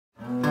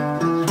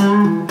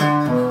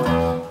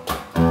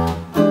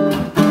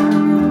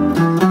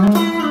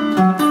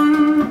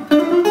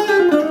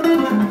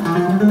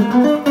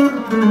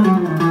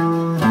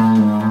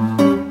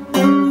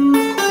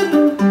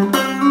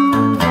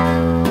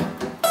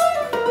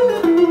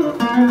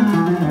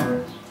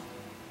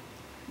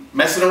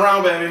messing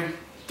around, baby.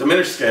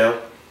 Diminished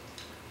scale.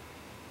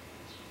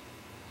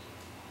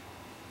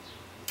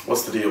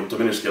 What's the deal with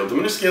diminished scale?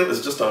 Diminished scale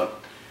is just a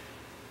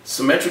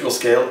symmetrical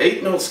scale,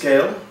 8-note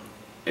scale.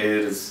 It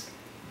is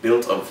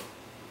built of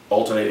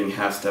alternating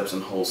half steps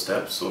and whole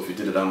steps. So if you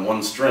did it on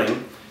one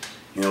string,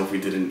 you know, if we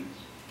did an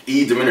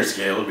E diminished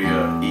scale, it would be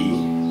a E,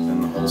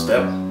 then the whole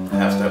step,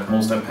 half step,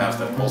 whole step, half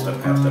step, whole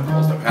step, half step,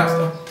 whole step, half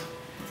step.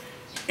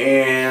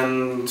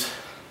 And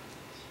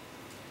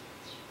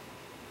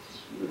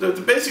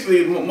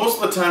basically,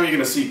 most of the time you're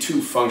going to see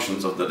two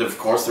functions of that. Of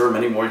course, there are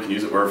many more. You can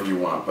use it wherever you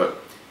want, but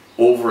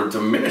over a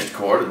diminished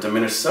chord, a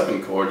diminished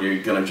 7 chord,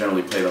 you're going to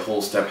generally play the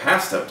whole step,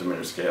 half step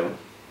diminished scale.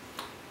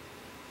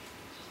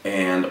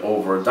 And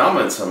over a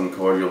dominant 7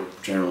 chord, you'll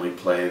generally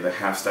play the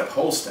half step,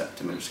 whole step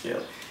diminished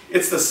scale.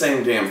 It's the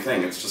same damn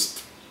thing. It's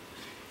just,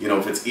 you know,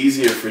 if it's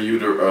easier for you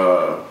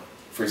to,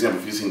 for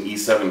example, if you see an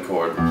E7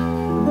 chord,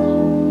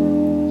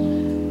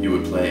 you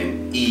would play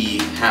an E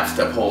half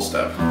step, whole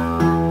step.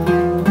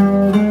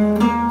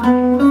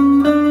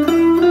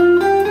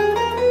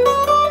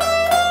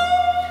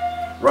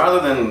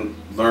 Rather than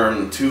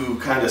learn two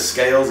kind of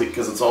scales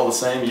because it's all the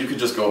same, you could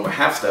just go up a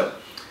half step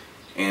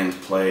and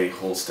play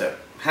whole step,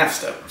 half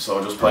step. So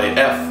I'll just play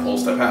F, whole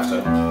step, half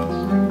step.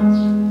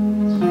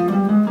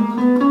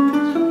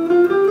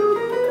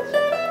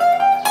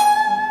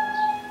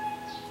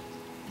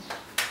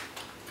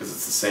 Because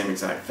it's the same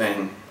exact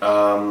thing.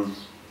 I'm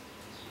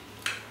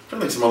trying to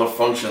think some other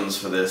functions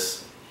for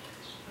this.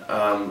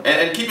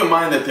 And keep in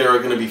mind that there are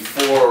going to be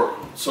 4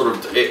 sort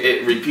of,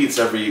 it repeats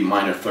every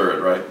minor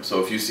third, right? So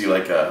if you see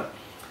like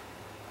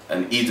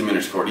an E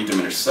diminished chord, E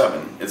diminished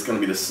 7, it's going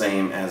to be the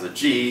same as a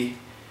G,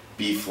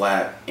 B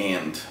flat,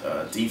 and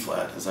D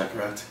flat, is that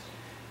correct?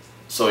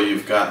 So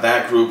you've got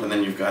that group, and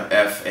then you've got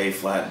F, A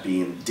flat, B,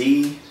 and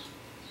D.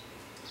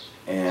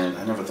 And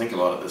I never think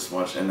about it this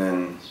much. And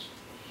then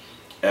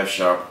F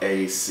sharp,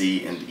 A,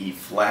 C, and E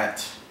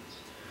flat.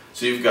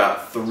 So you've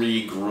got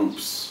 3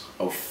 groups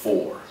of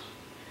 4.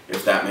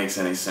 If that makes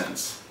any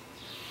sense.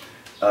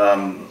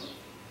 And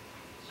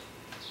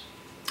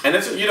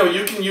it's, you know,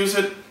 you can use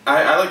it,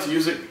 I like to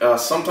use it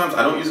sometimes.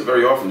 I don't use it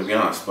very often, to be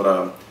honest,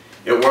 but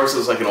it works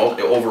as like an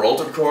over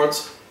altered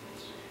chords.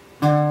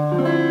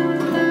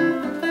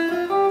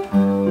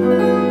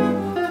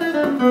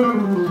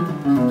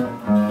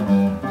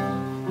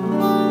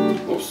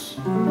 Whoops.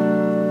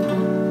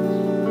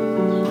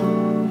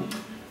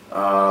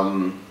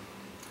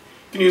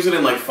 You can use it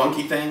in like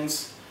funky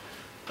things.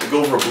 Like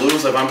over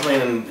blues, if I'm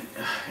playing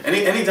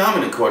any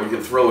dominant chord, you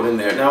can throw it in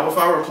there. Now, if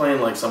I were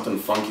playing like something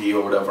funky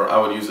or whatever, I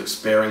would use it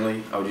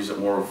sparingly. I would use it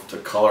more to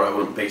color. I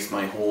wouldn't base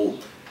my whole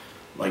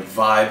like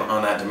vibe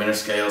on that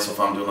diminished scale. So if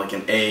I'm doing like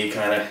an A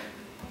kind of,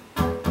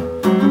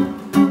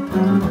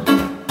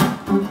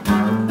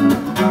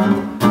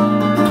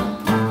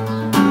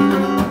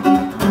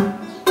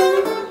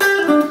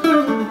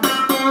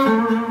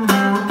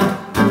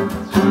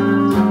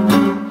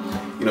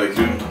 you know, you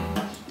could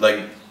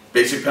like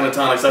basic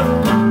pentatonic stuff.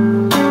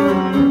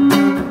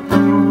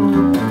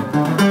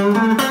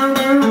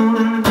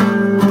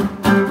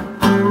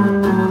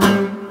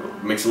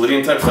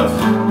 Mixolydian type stuff.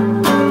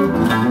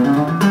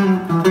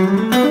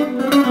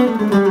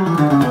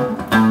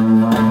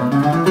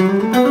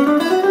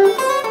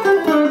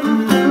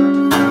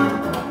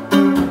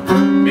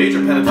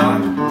 Major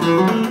pentatonic.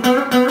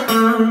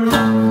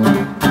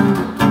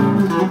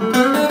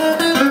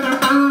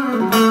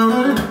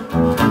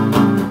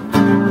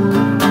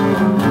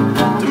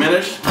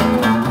 Diminished.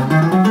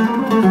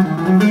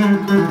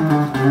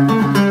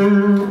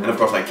 And of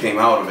course I came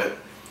out of it,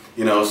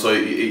 you know, so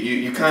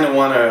you kind of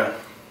want to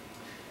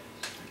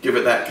give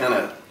it that kind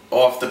of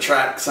off the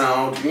track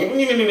sound and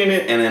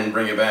then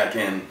bring it back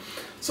in.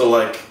 So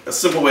like a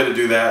simple way to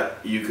do that,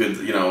 you could,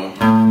 you know,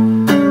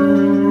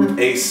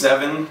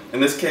 A7 in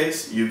this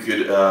case, you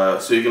could,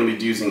 so you're going to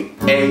be using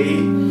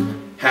A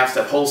half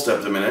step, whole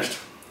step diminished,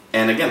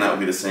 and again that would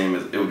be the same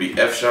as, it would be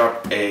F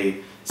sharp, A,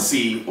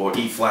 C, or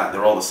E flat,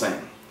 they're all the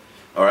same.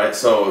 Alright,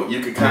 so you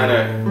could kind of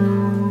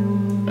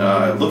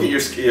look at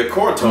your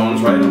chord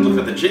tones, right, and look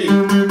at the G.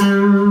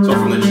 So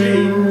from the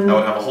G, I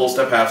would have a whole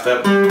step, half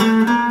step.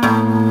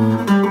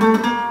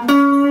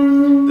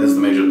 There's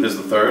the major, there's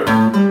the third.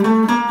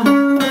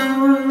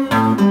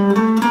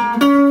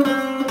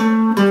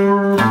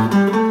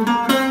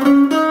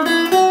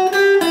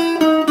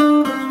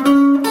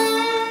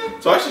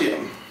 So actually,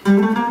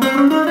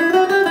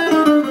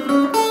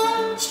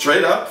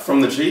 straight up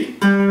from the G.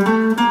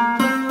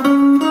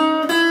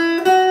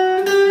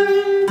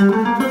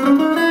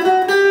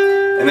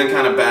 And then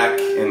kind of back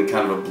in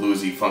kind of a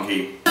bluesy,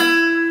 funky.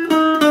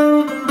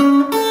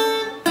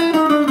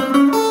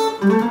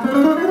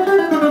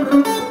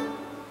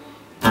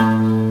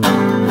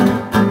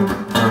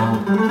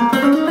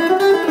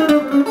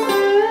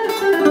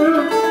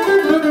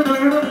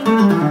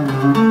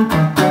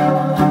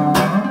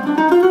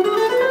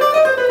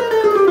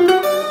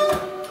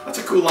 That's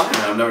a cool line,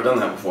 I've never done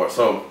that before.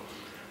 So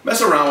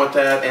mess around with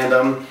that,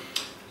 and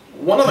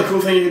one other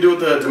cool thing you can do with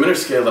the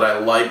diminished scale that I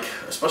like,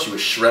 especially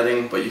with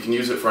shredding, but you can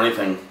use it for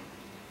anything,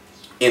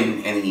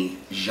 in any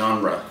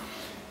genre.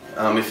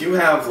 If you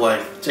have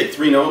like, take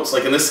 3 notes,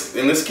 like in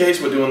this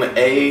case we're doing the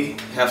A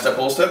half step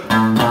whole step.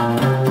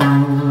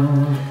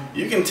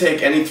 You can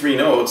take any 3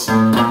 notes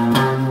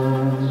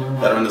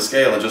that are in the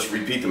scale and just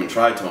repeat them in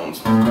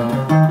tritones.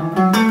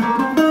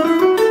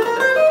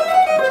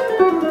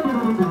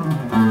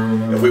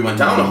 If we went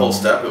down a whole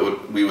step,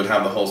 we would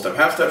have the whole step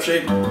half step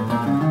shape.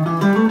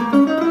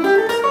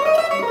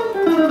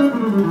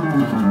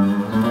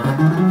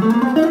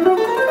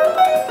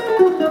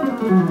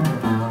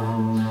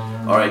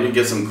 Alright, you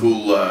get some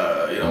cool,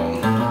 you know...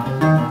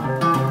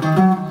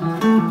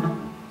 Oh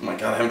my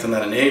god, I haven't done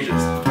that in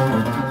ages.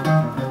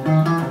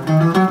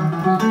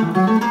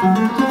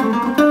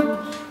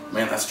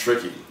 Man, that's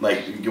tricky.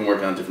 Like, you can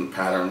work on different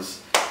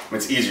patterns.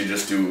 It's easier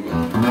just to...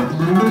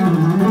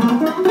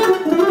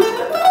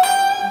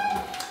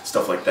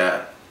 stuff like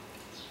that.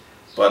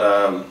 But,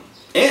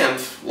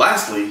 and,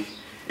 lastly,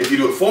 if you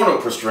do it 4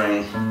 note per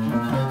string,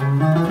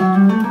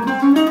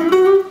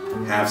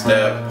 half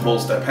step, whole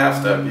step, half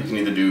step, you can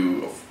either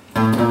do,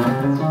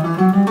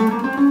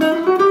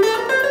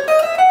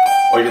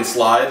 or you can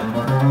slide.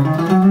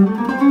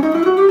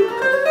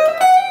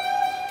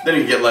 Then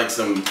you get like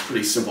some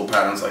pretty simple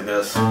patterns like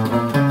this. You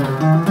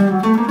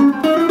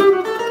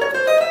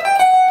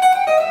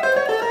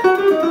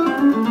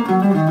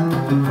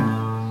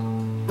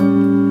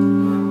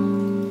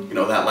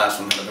know, that last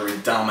one had a very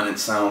dominant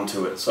sound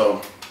to it,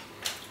 so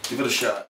give it a shot.